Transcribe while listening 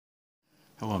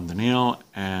Hello, I'm Daniel,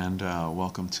 and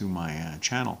welcome to my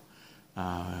channel.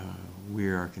 We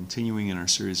are continuing in our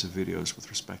series of videos with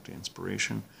respect to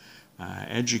inspiration,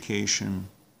 education,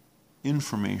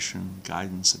 information,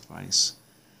 guidance, advice.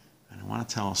 And I want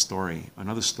to tell a story,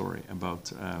 another story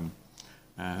about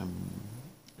Rav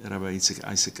Yitzhak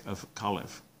Eisik of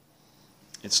Kalev.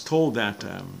 It's told that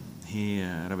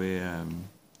Yitzhak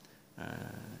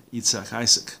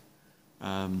Eisik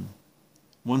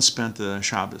once spent the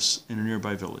Shabbos in a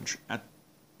nearby village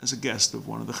as a guest of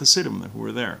one of the Hasidim who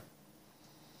were there.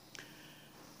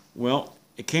 Well,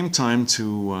 it came time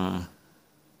to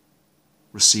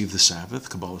receive the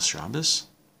Sabbath, Kabbalah Shabbos,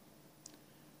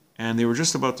 and they were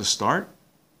just about to start.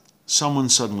 Someone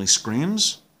suddenly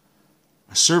screams.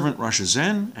 A servant rushes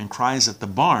in and cries that the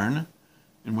barn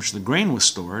in which the grain was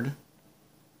stored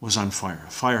was on fire. A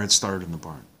fire had started in the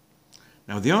barn.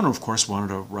 Now, the owner, of course, wanted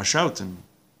to rush out and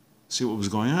see what was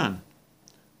going on.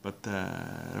 But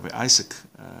Rabbi Yitzhak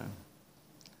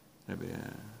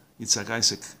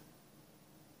Eisik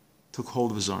took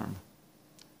hold of his arm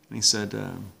and he said,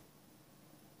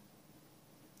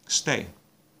 stay.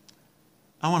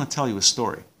 I want to tell you a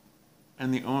story.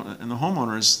 And the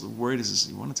homeowner is worried. He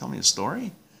says, you want to tell me a story?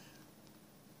 And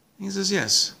he says,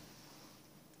 yes.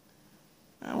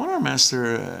 One of our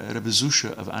master, Rabbi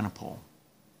Zushya of Anipol,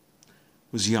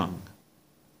 was young.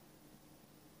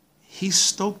 He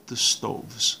stoked the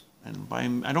stoves, and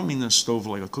I don't mean the stove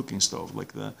like a cooking stove,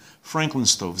 like the Franklin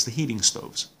stoves, the heating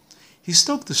stoves. He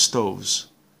stoked the stoves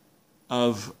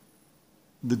of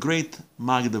the great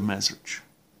Maggid of Meritch.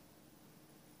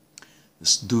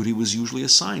 This duty was usually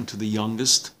assigned to the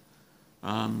youngest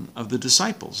of the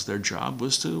disciples. Their job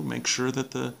was to make sure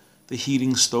that the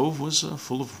heating stove was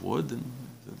full of wood. And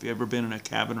if you've ever been in a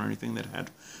cabin or anything that had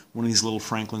one of these little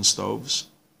Franklin stoves,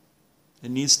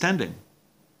 it needs tending.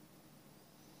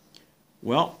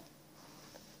 Well,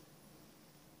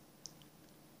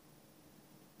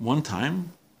 one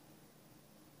time,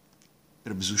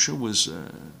 Rabbi Zushya was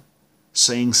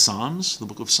saying Psalms, the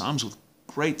book of Psalms, with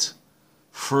great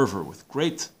fervor, with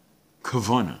great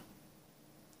kavanah,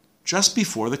 just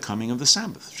before the coming of the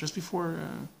Sabbath, just before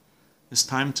it's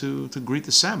time to greet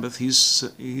the Sabbath. He's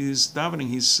davening,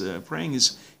 he's praying,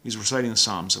 he's reciting the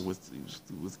Psalms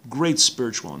with great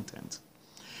spiritual intent.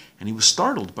 And he was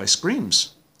startled by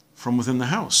screams from within the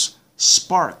house.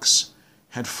 Sparks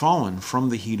had fallen from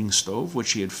the heating stove,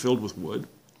 which he had filled with wood.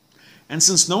 And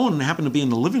since no one happened to be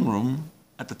in the living room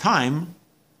at the time,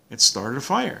 it started a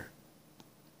fire.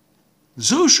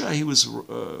 Zushya, he was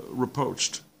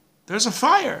reproached. There's a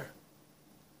fire.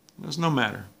 There's no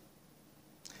matter.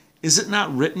 Is it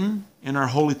not written in our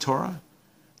holy Torah,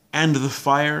 and the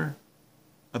fire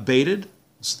abated?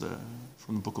 It's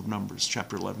from the book of Numbers,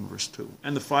 chapter 11, verse 2.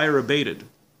 And the fire abated.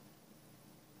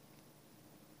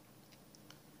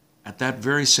 At that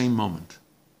very same moment,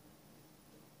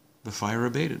 the fire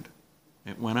abated.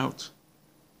 It went out.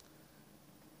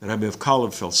 The Rebbe of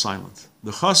Kalev fell silent. The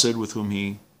chassid, with whom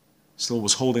he still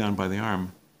was holding on by the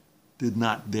arm, did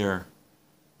not dare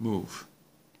move.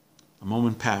 A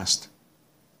moment passed,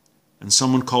 and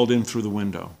someone called in through the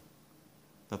window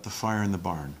that the fire in the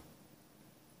barn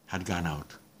had gone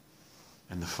out,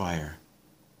 and the fire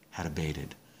had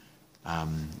abated.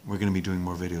 We're going to be doing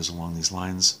more videos along these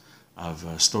lines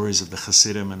of stories of the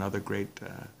Hasidim and other great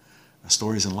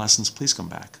stories and lessons. Please come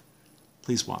back.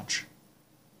 Please watch.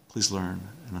 Please learn.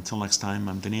 And until next time,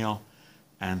 I'm Daniel,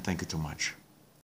 and thank you too much.